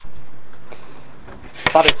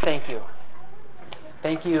Father, thank you.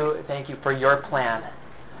 Thank you for your plan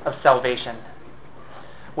of salvation,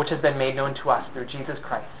 which has been made known to us through Jesus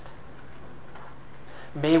Christ.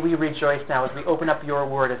 May we rejoice now as we open up your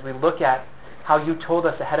word, as we look at how you told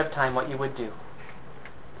us ahead of time what you would do.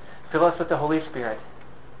 Fill us with the Holy Spirit.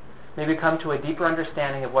 May we come to a deeper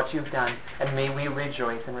understanding of what you've done, and may we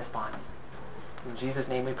rejoice in response. In Jesus'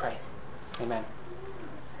 name we pray. Amen.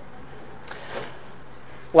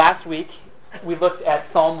 Last week, we looked at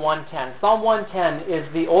Psalm 110. Psalm 110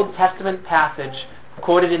 is the Old Testament passage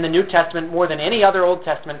quoted in the New Testament more than any other Old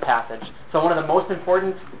Testament passage. So one of the most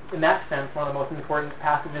important, in that sense, one of the most important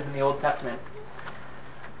passages in the Old Testament.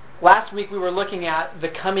 Last week we were looking at the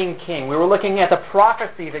coming king. We were looking at the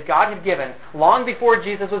prophecy that God had given long before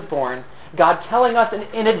Jesus was born, God telling us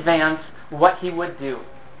in advance what he would do.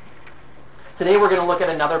 Today we're going to look at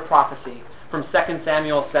another prophecy from 2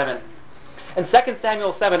 Samuel 7. And 2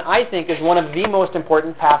 Samuel 7, I think, is one of the most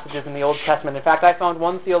important passages in the Old Testament. In fact, I found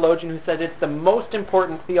one theologian who said it's the most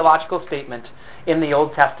important theological statement in the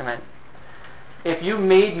Old Testament. If you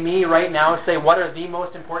made me right now say what are the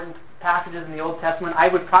most important passages in the Old Testament, I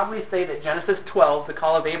would probably say that Genesis 12, the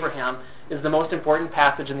call of Abraham, is the most important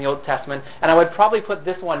passage in the Old Testament. And I would probably put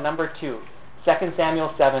this one, number 2, 2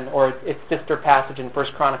 Samuel 7, or its sister passage in 1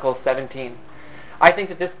 Chronicles 17. I think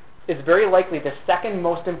that this is very likely the second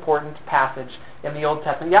most important passage in the Old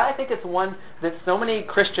Testament. Yeah, I think it's one that so many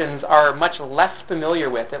Christians are much less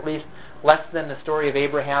familiar with, at least less than the story of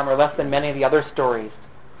Abraham or less than many of the other stories.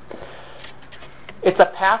 It's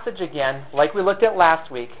a passage, again, like we looked at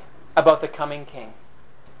last week, about the coming king.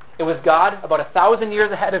 It was God, about 1,000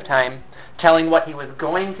 years ahead of time, telling what he was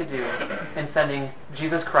going to do in sending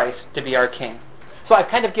Jesus Christ to be our king. So I've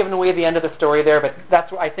kind of given away the end of the story there, but that's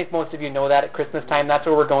what I think most of you know that at Christmas time. That's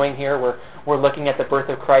where we're going here. We're looking at the birth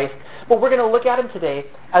of Christ. But we're going to look at him today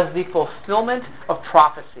as the fulfillment of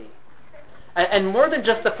prophecy. And more than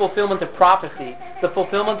just the fulfillment of prophecy, the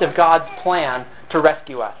fulfillment of God's plan to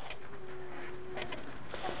rescue us.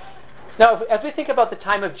 Now, as we think about the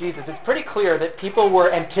time of Jesus, it's pretty clear that people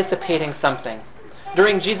were anticipating something.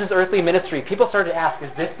 During Jesus' earthly ministry, people started to ask,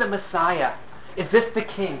 is this the Messiah? Is this the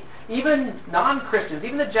king? Even non-Christians,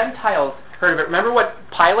 even the Gentiles heard of it. Remember what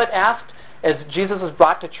Pilate asked as Jesus was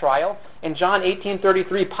brought to trial? In John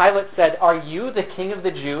 18:33, Pilate said, "Are you the king of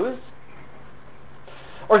the Jews?"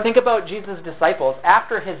 Or think about Jesus' disciples.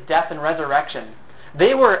 After his death and resurrection,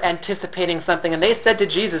 they were anticipating something, and they said to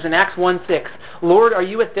Jesus in Acts 1:6, "Lord, are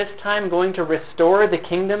you at this time going to restore the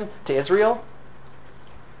kingdom to Israel?"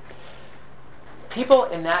 People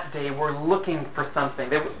in that day were looking for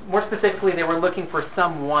something. More specifically, they were looking for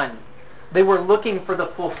someone. They were looking for the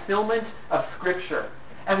fulfillment of Scripture.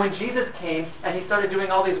 And when Jesus came and he started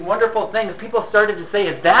doing all these wonderful things, people started to say,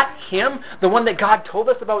 is that him? The one that God told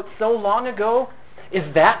us about so long ago? Is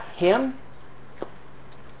that him?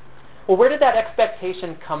 Well, where did that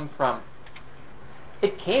expectation come from?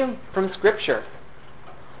 It came from Scripture.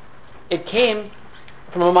 It came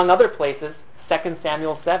from, among other places, 2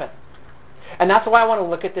 Samuel 7. And that's why I want to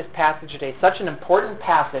look at this passage today. Such an important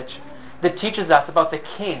passage that teaches us about the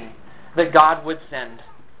king that God would send.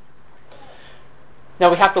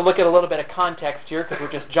 Now we have to look at a little bit of context here because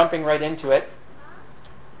we're just jumping right into it.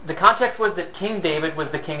 The context was that King David was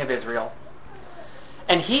the king of Israel.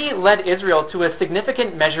 And he led Israel to a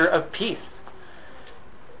significant measure of peace.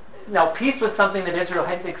 Now, peace was something that Israel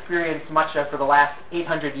hadn't experienced much of for the last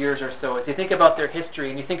 800 years or so. If you think about their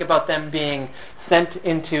history and you think about them being sent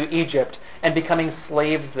into Egypt and becoming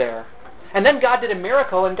slaves there. And then God did a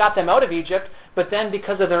miracle and got them out of Egypt, but then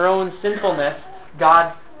because of their own sinfulness,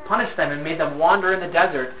 God punished them and made them wander in the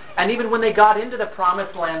desert. And even when they got into the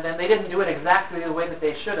promised land, then they didn't do it exactly the way that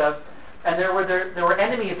they should have. And there were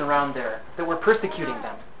enemies around there that were persecuting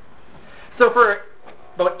them. So for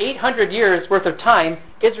about 800 years worth of time,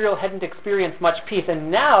 Israel hadn't experienced much peace.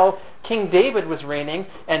 And now King David was reigning,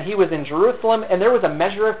 and he was in Jerusalem, and there was a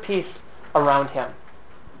measure of peace around him.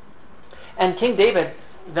 And King David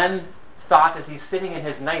then thought, as he's sitting in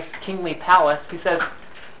his nice kingly palace, he says,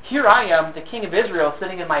 here I am, the king of Israel,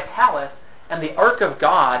 sitting in my palace, and the ark of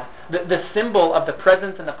God, the symbol of the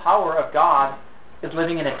presence and the power of God, is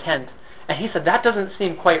living in a tent. And he said, that doesn't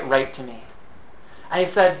seem quite right to me. And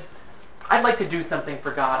he said, I'd like to do something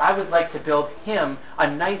for God. I would like to build him a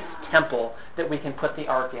nice temple that we can put the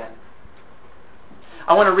ark in.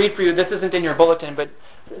 I want to read for you, this isn't in your bulletin, but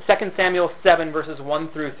 2 Samuel 7, verses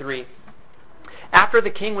 1 through 3. After the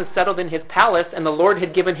king was settled in his palace, and the Lord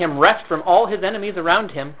had given him rest from all his enemies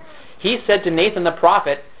around him, he said to Nathan the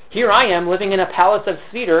prophet, here I am living in a palace of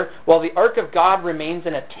cedar, while the ark of God remains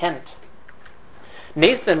in a tent.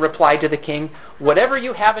 Nathan replied to the king, whatever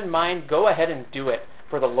you have in mind, go ahead and do it.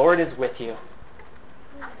 for the Lord is with you."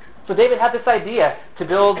 So David had this idea to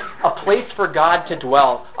build a place for God to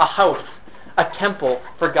dwell, a house, a temple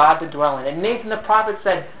for God to dwell in. And Nathan the prophet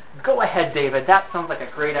said, "Go ahead, David, that sounds like a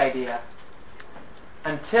great idea."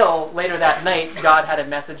 Until later that night, God had a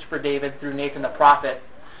message for David through Nathan the prophet.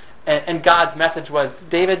 And God's message was,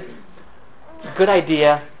 "David, good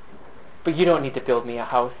idea, but you don't need to build me a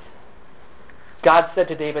house." God said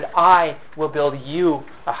to David, "I will build you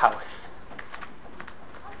a house."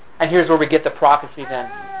 And here's where we get the prophecy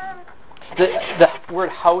then. The word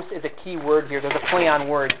house is a key word here. There's a play on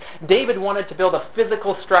words. David wanted to build a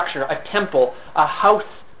physical structure, a temple, a house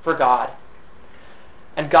for God.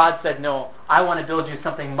 And God said, "No, I want to build you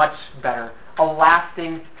something much better, a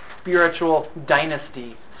lasting spiritual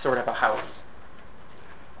dynasty sort of a house."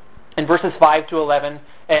 In verses 5 to 11,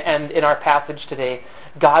 and in our passage today,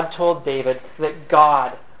 God told David that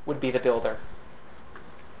God would be the builder.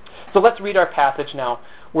 So let's read our passage now.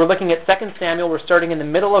 We're looking at 2 Samuel. We're starting in the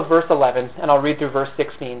middle of verse 11, and I'll read through verse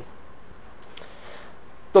 16.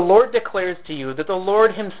 "The Lord declares to you that the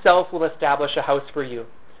Lord himself will establish a house for you.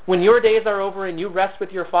 When your days are over and you rest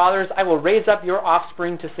with your fathers, I will raise up your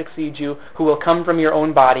offspring to succeed you, who will come from your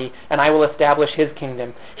own body, and I will establish his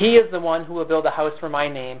kingdom. He is the one who will build a house for my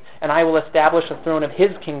name, and I will establish the throne of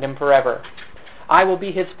his kingdom forever. I will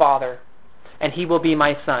be his father, and he will be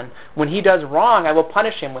my son. When he does wrong, I will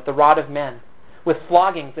punish him with the rod of men, with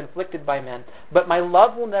floggings inflicted by men. But my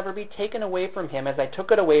love will never be taken away from him, as I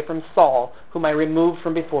took it away from Saul, whom I removed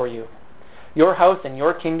from before you. Your house and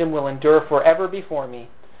your kingdom will endure forever before me.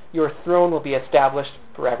 Your throne will be established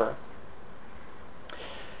forever."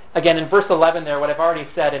 Again, in verse 11 there, what I've already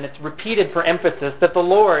said, and it's repeated for emphasis, that the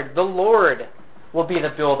Lord will be the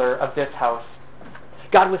builder of this house.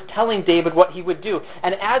 God was telling David what he would do.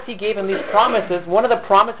 And as he gave him these promises, one of the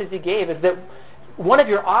promises he gave is that one of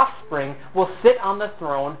your offspring will sit on the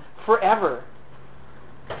throne forever.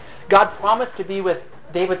 God promised to be with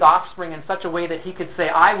David's offspring in such a way that he could say,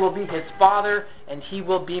 "I will be his father, and he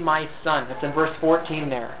will be my son." That's in verse 14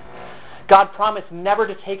 there. God promised never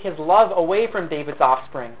to take his love away from David's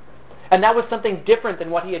offspring. And that was something different than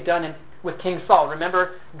what he had done with King Saul.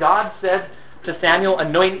 Remember, God said to Samuel,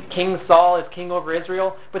 "Anoint King Saul as king over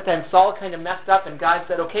Israel." But then Saul kind of messed up, and God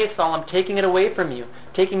said, "Okay, Saul, I'm taking it away from you,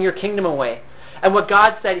 taking your kingdom away." And what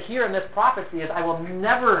God said here in this prophecy is, "I will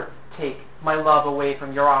never take my love away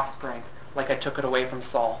from your offspring like I took it away from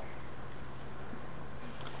Saul."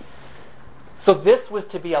 So this was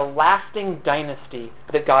to be a lasting dynasty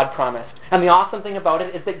that God promised. And the awesome thing about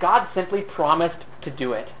it is that God simply promised to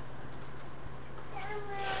do it.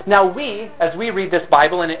 Now as we read this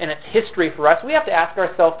Bible and its history for us, we have to ask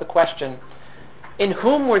ourselves the question, in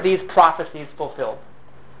whom were these prophecies fulfilled?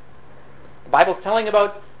 The Bible's telling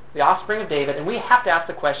about the offspring of David, and we have to ask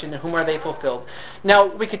the question, in whom are they fulfilled? Now,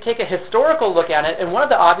 we could take a historical look at it, and one of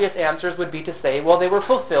the obvious answers would be to say, well, they were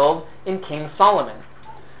fulfilled in King Solomon.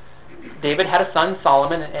 David had a son,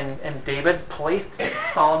 Solomon, and David placed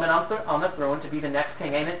Solomon on the throne to be the next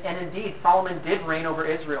king. And indeed, Solomon did reign over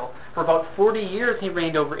Israel. For about 40 years he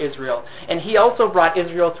reigned over Israel. And he also brought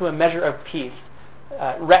Israel to a measure of peace,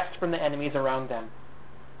 rest from the enemies around them.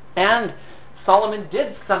 And Solomon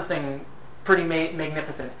did something pretty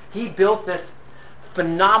magnificent. He built this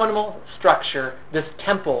phenomenal structure, this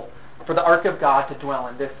temple for the Ark of God to dwell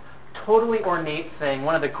in, this totally ornate thing,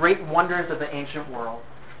 one of the great wonders of the ancient world.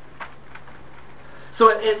 So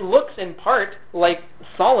it looks in part like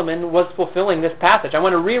Solomon was fulfilling this passage. I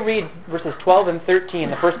want to reread verses 12 and 13,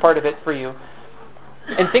 the first part of it for you.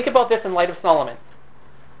 And think about this in light of Solomon.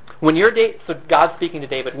 So God's speaking to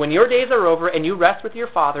David, "When your days are over and you rest with your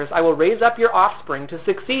fathers, I will raise up your offspring to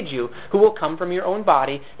succeed you, who will come from your own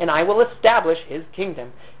body, and I will establish his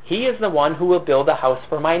kingdom. He is the one who will build a house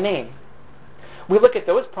for my name." We look at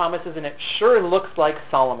those promises and it sure looks like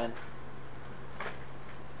Solomon.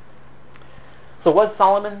 So was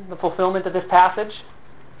Solomon the fulfillment of this passage?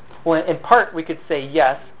 Well, in part we could say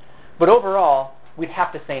yes, but overall we'd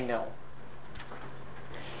have to say no.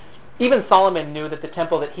 Even Solomon knew that the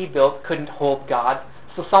temple that he built couldn't hold God.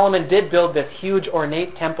 So Solomon did build this huge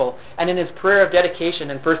ornate temple, and in his prayer of dedication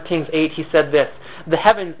in 1 Kings 8 he said this, "The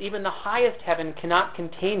heavens, even the highest heaven, cannot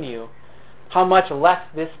contain you. How much less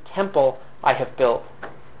this temple I have built."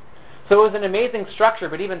 So it was an amazing structure,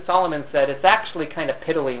 but even Solomon said it's actually kind of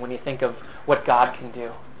piddly when you think of what God can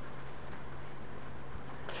do.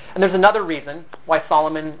 And there's another reason why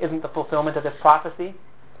Solomon isn't the fulfillment of this prophecy.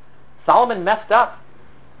 Solomon messed up.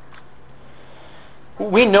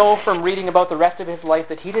 We know from reading about the rest of his life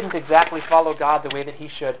that he didn't exactly follow God the way that he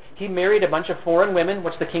should. He married a bunch of foreign women,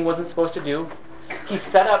 which the king wasn't supposed to do. He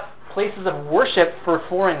set up places of worship for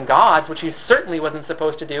foreign gods, which he certainly wasn't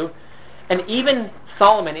supposed to do. And even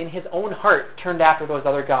Solomon, in his own heart, turned after those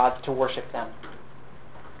other gods to worship them.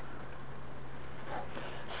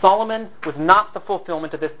 Solomon was not the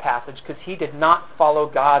fulfillment of this passage because he did not follow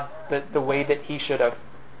God the way that he should have.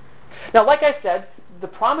 Now, like I said, the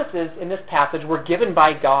promises in this passage were given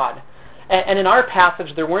by God. And in our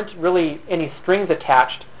passage, there weren't really any strings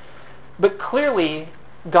attached. But clearly,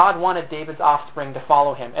 God wanted David's offspring to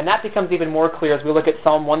follow him. And that becomes even more clear as we look at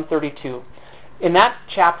Psalm 132. In that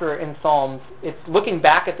chapter in Psalms, it's looking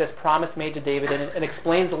back at this promise made to David and it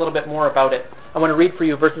explains a little bit more about it. I want to read for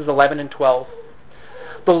you verses 11 and 12.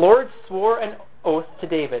 The Lord swore an oath to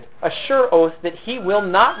David, a sure oath that he will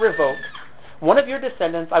not revoke. One of your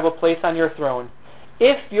descendants I will place on your throne.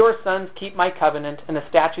 If your sons keep my covenant and the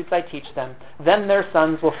statutes I teach them, then their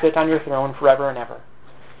sons will sit on your throne forever and ever.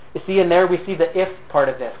 You see, in there we see the if part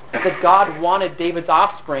of this, that God wanted David's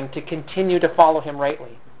offspring to continue to follow him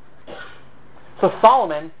rightly. So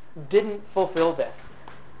Solomon didn't fulfill this.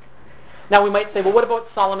 Now we might say, well, what about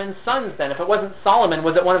Solomon's sons then? If it wasn't Solomon,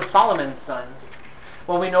 was it one of Solomon's sons?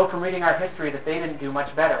 Well, we know from reading our history that they didn't do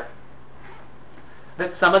much better.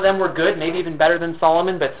 That some of them were good, maybe even better than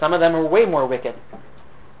Solomon, but some of them were way more wicked.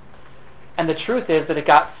 And the truth is that it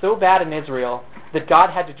got so bad in Israel that God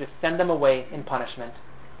had to just send them away in punishment,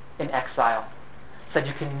 in exile. Said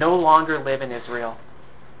you can no longer live in Israel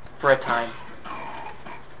for a time.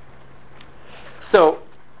 So,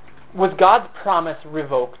 was God's promise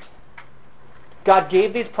revoked? God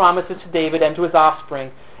gave these promises to David and to his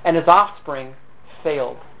offspring, and his offspring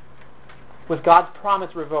failed. Was God's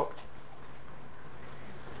promise revoked?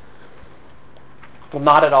 Well,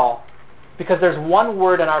 not at all. Because there's one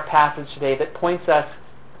word in our passage today that points us,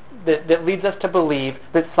 that leads us to believe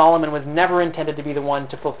that Solomon was never intended to be the one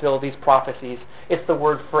to fulfill these prophecies. It's the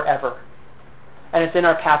word forever. And it's in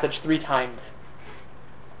our passage 3 times.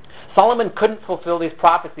 Solomon couldn't fulfill these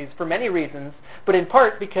prophecies for many reasons, but in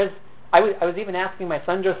part because I was even asking my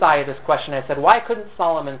son Josiah this question. I said, why couldn't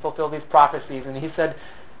Solomon fulfill these prophecies? And he said,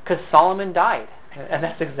 because Solomon died. And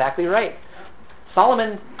that's exactly right.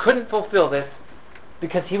 Solomon couldn't fulfill this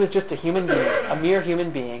because he was just a human being, a mere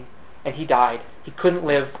human being, and he died. He couldn't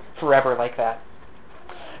live forever like that.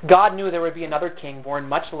 God knew there would be another king born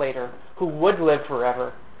much later who would live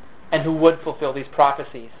forever and who would fulfill these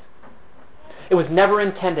prophecies. It was never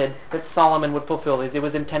intended that Solomon would fulfill these. It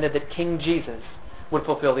was intended that King Jesus would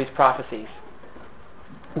fulfill these prophecies.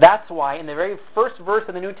 That's why in the very first verse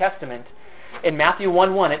of the New Testament, in Matthew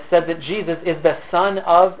 1:1, it says that Jesus is the son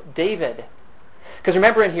of David. Because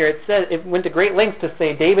remember in here, it went to great lengths to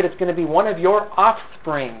say, David, it's going to be one of your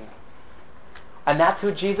offspring. And that's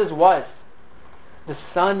who Jesus was, the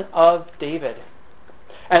son of David.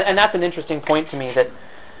 And that's an interesting point to me, that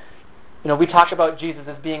we talk about Jesus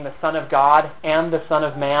as being the Son of God and the Son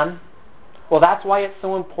of Man. Well, that's why it's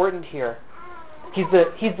so important here. He's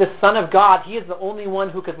the Son of God. He is the only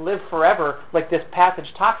one who could live forever, like this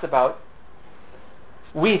passage talks about.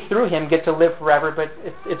 We, through him, get to live forever, but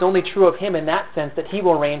it's only true of him in that sense that he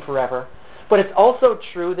will reign forever. But it's also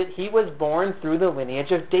true that he was born through the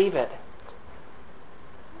lineage of David.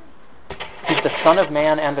 He's the Son of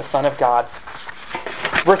Man and the Son of God.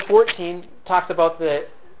 Verse 14 talks about the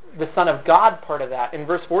Son of God part of that. In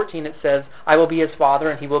verse 14 it says, I will be his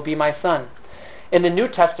father and he will be my son. In the New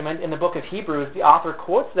Testament, in the book of Hebrews, the author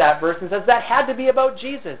quotes that verse and says that had to be about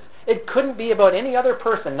Jesus. It couldn't be about any other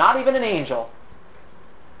person, not even an angel.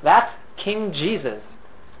 That's King Jesus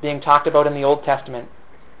being talked about in the Old Testament.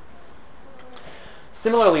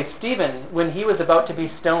 Similarly, Stephen, when he was about to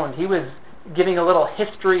be stoned, he was giving a little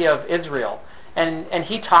history of Israel. And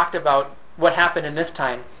he talked about what happened in this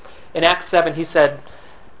time. In Acts 7, he said,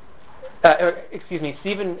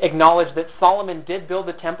 Stephen acknowledged that Solomon did build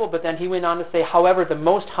the temple, but then he went on to say, however, the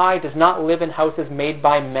Most High does not live in houses made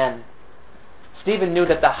by men. Stephen knew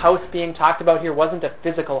that the house being talked about here wasn't a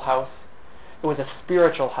physical house. It was a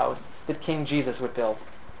spiritual house that King Jesus would build.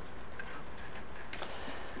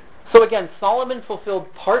 So again, Solomon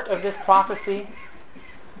fulfilled part of this prophecy,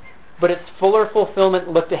 but its fuller fulfillment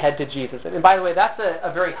looked ahead to Jesus. And by the way, that's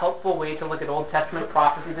a very helpful way to look at Old Testament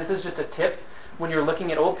prophecy. This is just a tip. When you're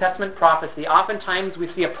looking at Old Testament prophecy, oftentimes we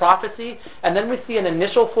see a prophecy, and then we see an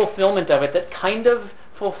initial fulfillment of it that kind of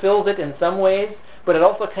fulfills it in some ways, but it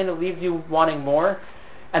also kind of leaves you wanting more.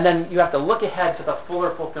 And then you have to look ahead to the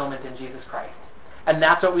fuller fulfillment in Jesus Christ. And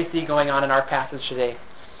that's what we see going on in our passage today.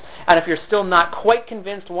 And if you're still not quite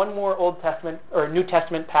convinced, one more Old Testament or New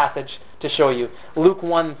Testament passage to show you. Luke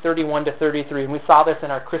 1:31-33. And we saw this in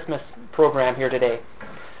our Christmas program here today,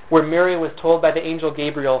 where Mary was told by the angel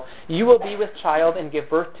Gabriel, you will be with child and give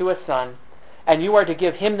birth to a son, and you are to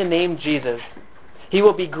give him the name Jesus. He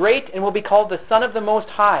will be great and will be called the Son of the Most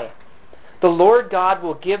High. The Lord God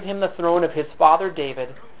will give him the throne of his father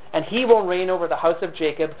David, and he will reign over the house of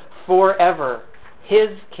Jacob forever.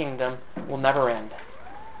 His kingdom will never end.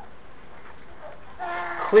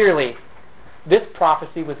 Clearly, this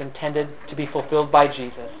prophecy was intended to be fulfilled by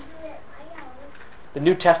Jesus. The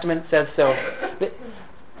New Testament says so.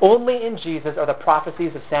 Only in Jesus are the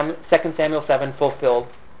prophecies of 2 Samuel 7 fulfilled.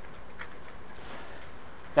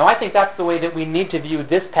 Now, I think that's the way that we need to view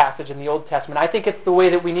this passage in the Old Testament. I think it's the way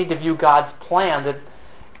that we need to view God's plan,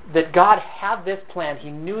 that God had this plan.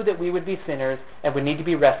 He knew that we would be sinners and would need to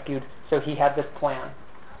be rescued, so he had this plan.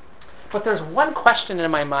 But there's one question in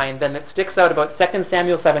my mind then that sticks out about 2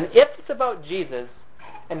 Samuel 7. If it's about Jesus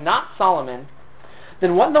and not Solomon,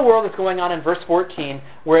 then what in the world is going on in verse 14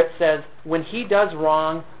 where it says, when he does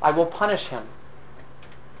wrong, I will punish him?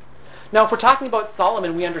 Now, if we're talking about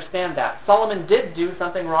Solomon, we understand that. Solomon did do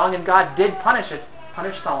something wrong, and God did punish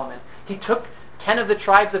Solomon. He took 10 of the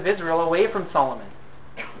tribes of Israel away from Solomon.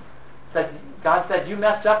 God said, you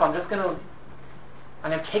messed up, I'm going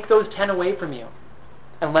to take those 10 away from you,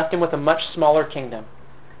 and left him with a much smaller kingdom.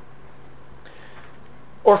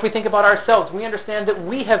 Or if we think about ourselves, we understand that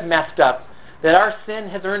we have messed up, that our sin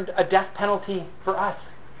has earned a death penalty for us.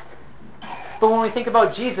 But when we think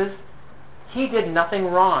about Jesus, he did nothing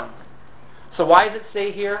wrong. So why does it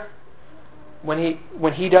say here, when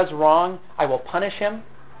he does wrong, I will punish him?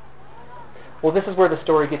 Well, this is where the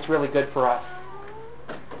story gets really good for us.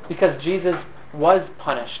 Because Jesus was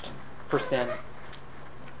punished for sin.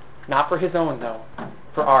 Not for his own, though,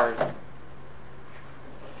 for ours.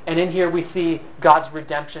 And in here we see God's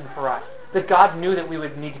redemption for us. That God knew that we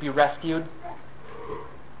would need to be rescued.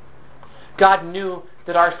 God knew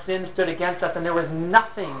that our sin stood against us and there was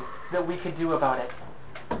nothing that we could do about it.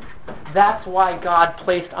 That's why God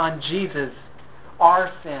placed on Jesus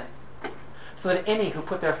our sin, so that any who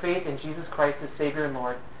put their faith in Jesus Christ as Savior and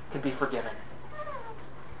Lord could be forgiven.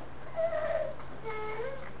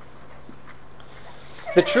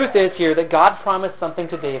 The truth is here that God promised something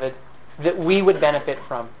to David that we would benefit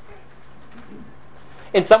from.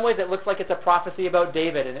 In some ways it looks like it's a prophecy about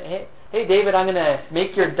David. And hey David, I'm going to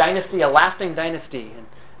make your dynasty a lasting dynasty.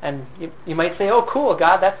 And you might say, oh cool,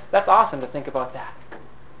 God, that's awesome to think about that.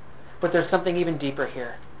 But there's something even deeper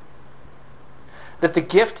here. That the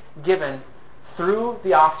gift given through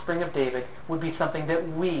the offspring of David would be something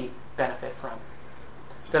that we benefit from.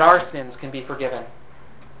 That our sins can be forgiven.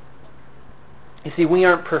 You see, we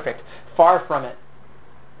aren't perfect. Far from it.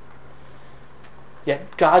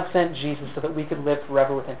 Yet God sent Jesus so that we could live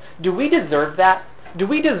forever with him. Do we deserve that? Do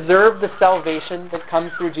we deserve the salvation that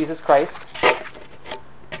comes through Jesus Christ?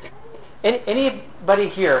 Anybody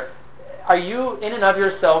here, are you in and of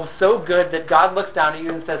yourselves so good that God looks down at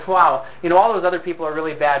you and says, wow, all those other people are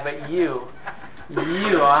really bad, but you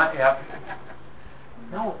are, yep.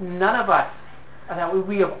 No, none of us.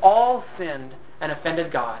 We have all sinned and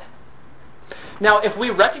offended God. Now, if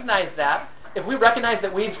we recognize that,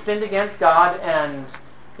 that we've sinned against God and,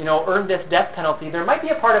 earned this death penalty, there might be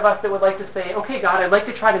a part of us that would like to say, okay, God, I'd like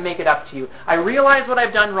to try to make it up to you. I realize what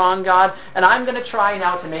I've done wrong, God, and I'm going to try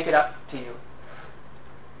now to make it up to you.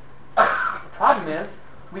 The problem is,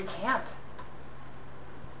 we can't.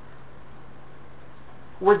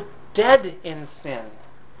 We're dead in sin.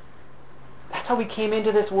 That's how we came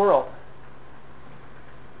into this world.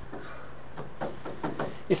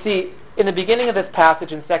 You see, in the beginning of this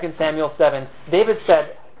passage in 2 Samuel 7, David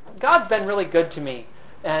said, God's been really good to me,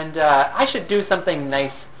 and I should do something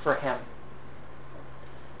nice for him.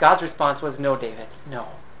 God's response was, no, David, no.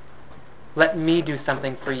 Let me do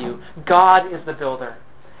something for you. God is the builder.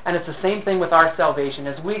 And it's the same thing with our salvation.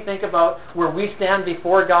 As we think about where we stand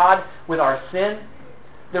before God with our sin,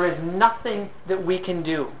 there is nothing that we can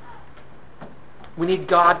do. We need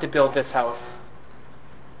God to build this house.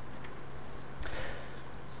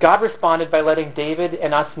 God responded by letting David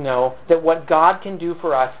and us know that what God can do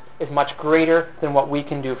for us is much greater than what we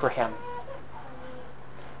can do for him.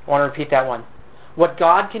 I want to repeat that one. What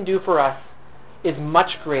God can do for us is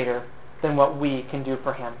much greater than what we can do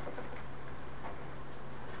for him.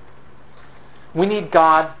 We need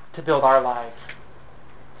God to build our lives.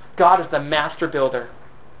 God is the master builder.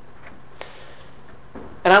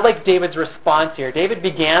 And I like David's response here. David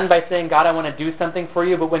began by saying, God, I want to do something for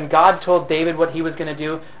you. But when God told David what he was going to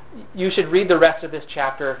do, you should read the rest of this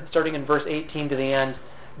chapter, starting in verse 18 to the end.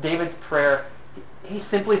 David's prayer, he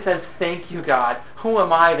simply says, thank you, God. Who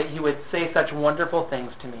am I that you would say such wonderful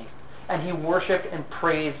things to me? And he worshiped and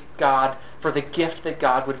praised God for the gift that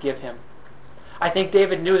God would give him. I think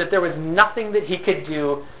David knew that there was nothing that he could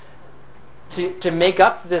do to make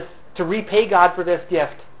up this, to repay God for this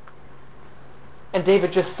gift. And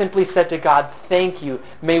David just simply said to God, thank you.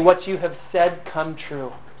 May what you have said come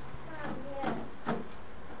true.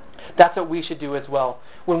 That's what we should do as well.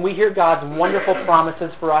 When we hear God's wonderful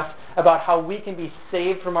promises for us about how we can be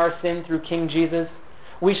saved from our sin through King Jesus,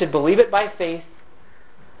 we should believe it by faith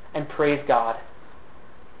and praise God.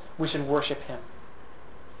 We should worship Him.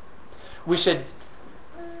 We should,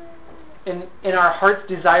 in our heart's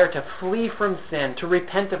desire to flee from sin, to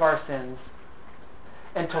repent of our sins,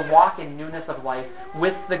 and to walk in newness of life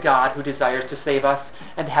with the God who desires to save us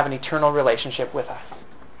and to have an eternal relationship with us.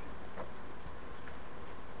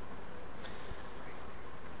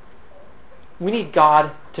 We need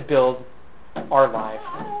God to build our lives.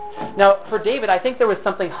 Now, for David, I think there was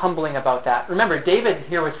something humbling about that. Remember, David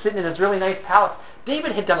here was sitting in his really nice palace.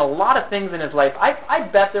 David had done a lot of things in his life. I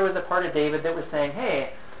bet there was a part of David that was saying,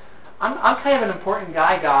 hey, I'm kind of an important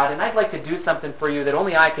guy, God, and I'd like to do something for you that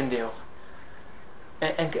only I can do.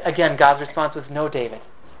 And again, God's response was, no, David,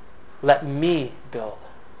 let me build.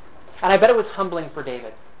 And I bet it was humbling for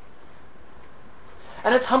David.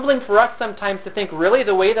 And it's humbling for us sometimes to think, really,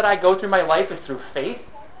 the way that I go through my life is through faith?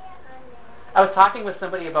 I was talking with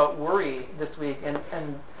somebody about worry this week, and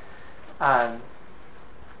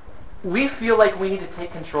we feel like we need to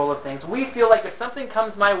take control of things. We feel like if something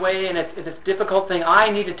comes my way and it's a difficult thing, I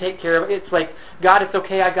need to take care of it. It's like, God, it's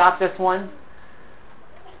okay, I got this one.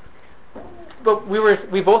 But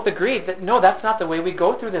we both agreed that, no, that's not the way we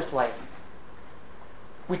go through this life.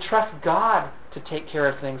 We trust God to take care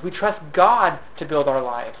of things. We trust God to build our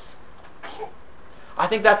lives. I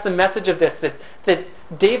think that's the message of this, that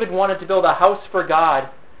David wanted to build a house for God,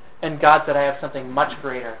 and God said, I have something much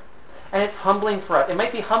greater. And it's humbling for us. It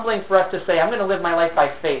might be humbling for us to say, I'm going to live my life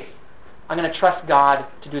by faith. I'm going to trust God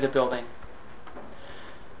to do the building.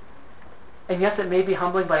 And yes, it may be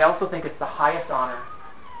humbling, but I also think it's the highest honor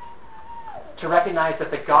to recognize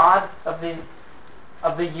that the God of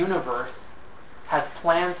the universe has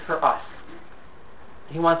plans for us.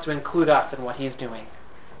 He wants to include us in what He's doing.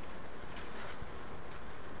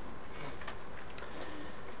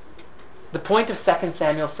 The point of 2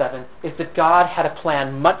 Samuel 7 is that God had a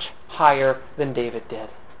plan much higher than David did.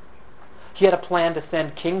 He had a plan to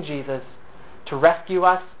send King Jesus to rescue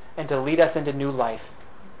us and to lead us into new life.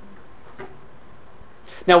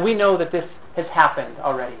 Now we know that this has happened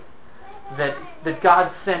already. That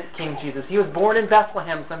God sent King Jesus. He was born in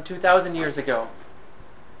Bethlehem some 2,000 years ago.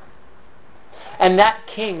 And that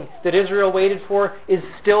king that Israel waited for is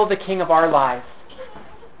still the king of our lives.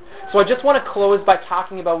 So I just want to close by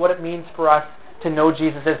talking about what it means for us to know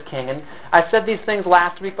Jesus as King. And I said these things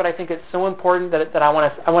last week, but I think it's so important that I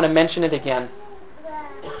want to mention it again.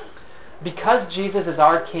 Because Jesus is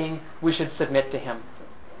our King, we should submit to Him.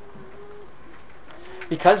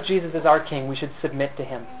 Because Jesus is our King, we should submit to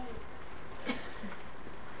Him.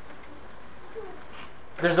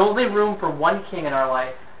 There's only room for one king in our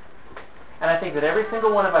life. And I think that every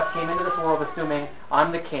single one of us came into this world assuming,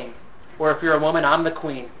 I'm the king. Or if you're a woman, I'm the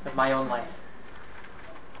queen of my own life.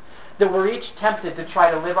 That we're each tempted to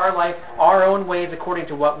try to live our life our own ways according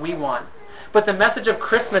to what we want. But the message of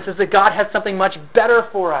Christmas is that God has something much better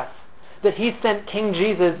for us. That He sent King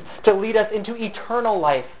Jesus to lead us into eternal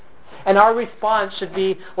life. And our response should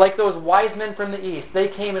be like those wise men from the east. They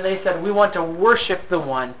came and they said, we want to worship the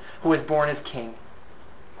one who was born as king.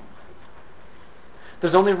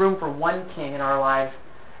 There's only room for one king in our lives,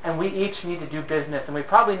 and we each need to do business. And we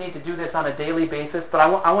probably need to do this on a daily basis, but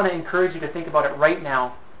I want to encourage you to think about it right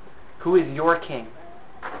now. Who is your king?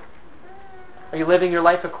 Are you living your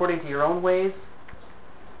life according to your own ways?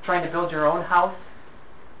 Trying to build your own house?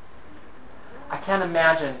 I can't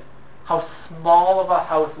imagine how small of a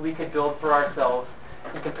house we could build for ourselves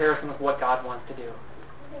in comparison with what God wants to do.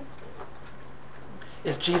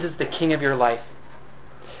 Is Jesus the king of your life?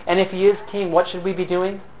 And if He is king, what should we be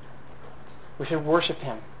doing? We should worship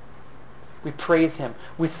Him. We praise Him.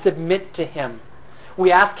 We submit to Him.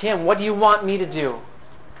 We ask Him, what do you want me to do?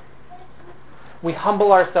 We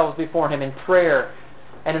humble ourselves before Him in prayer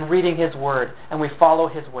and in reading His Word, and we follow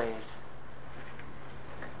His ways.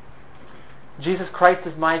 Jesus Christ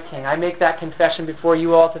is my King. I make that confession before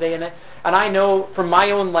you all today, and I know from my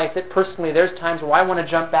own life that personally there's times where I want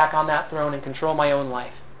to jump back on that throne and control my own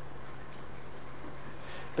life.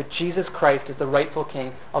 But Jesus Christ is the rightful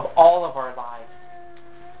King of all of our lives.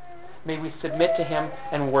 May we submit to Him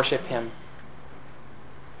and worship Him.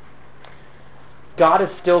 God is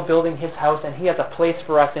still building His house, and He has a place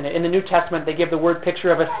for us in it. In the New Testament, they give the word picture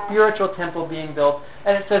of a spiritual temple being built,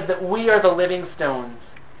 and it says that we are the living stones,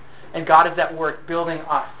 and God is at work building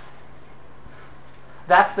us.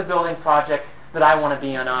 That's the building project that I want to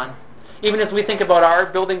be in on. Even as we think about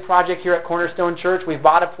our building project here at Cornerstone Church, we've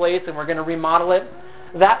bought a place and we're going to remodel it.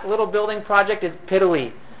 That little building project is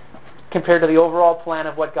piddly compared to the overall plan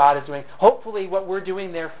of what God is doing. Hopefully what we're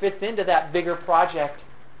doing there fits into that bigger project.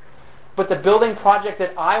 But the building project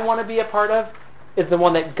that I want to be a part of is the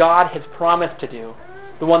one that God has promised to do,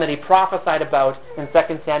 the one that He prophesied about in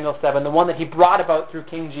 2 Samuel 7, the one that He brought about through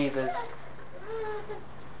King Jesus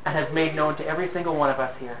and has made known to every single one of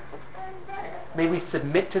us here. May we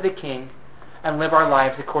submit to the King and live our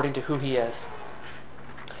lives according to who He is.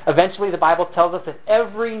 Eventually, the Bible tells us that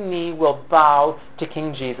every knee will bow to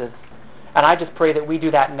King Jesus. And I just pray that we do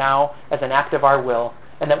that now as an act of our will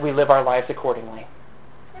and that we live our lives accordingly.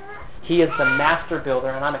 He is the master builder,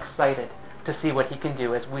 and I'm excited to see what He can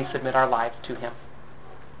do as we submit our lives to Him.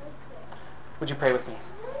 Would you pray with me?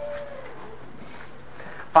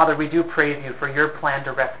 Father, we do praise You for Your plan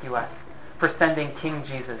to rescue us, for sending King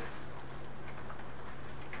Jesus.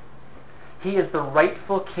 He is the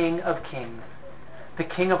rightful King of kings, the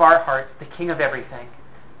King of our hearts, the King of everything.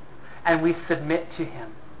 And we submit to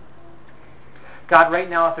Him. God, right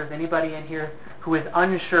now, if there's anybody in here who is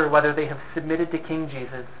unsure whether they have submitted to King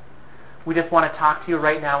Jesus, we just want to talk to You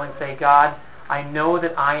right now and say, God, I know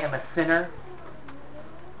that I am a sinner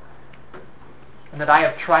and that I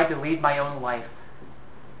have tried to lead my own life.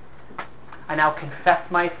 I now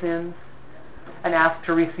confess my sins and ask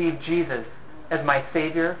to receive Jesus as my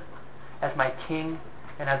Savior, as my King,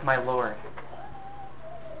 and as my Lord.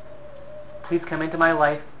 Please come into my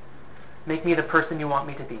life. Make me the person You want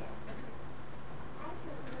me to be.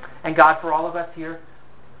 And God, for all of us here,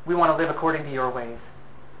 we want to live according to Your ways.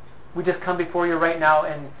 We just come before You right now,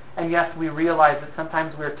 and yes, we realize that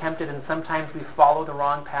sometimes we're tempted and sometimes we follow the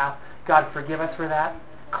wrong path. God, forgive us for that.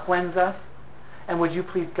 Cleanse us. And would You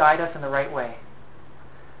please guide us in the right way?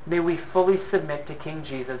 May we fully submit to King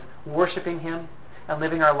Jesus, worshiping Him and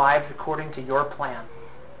living our lives according to Your plan.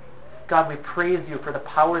 God, we praise You for the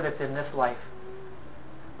power that's in this life.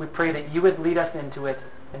 We pray that You would lead us into it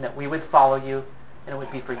and that we would follow You, and it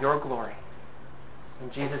would be for Your glory.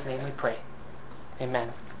 In Jesus' name we pray.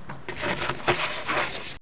 Amen.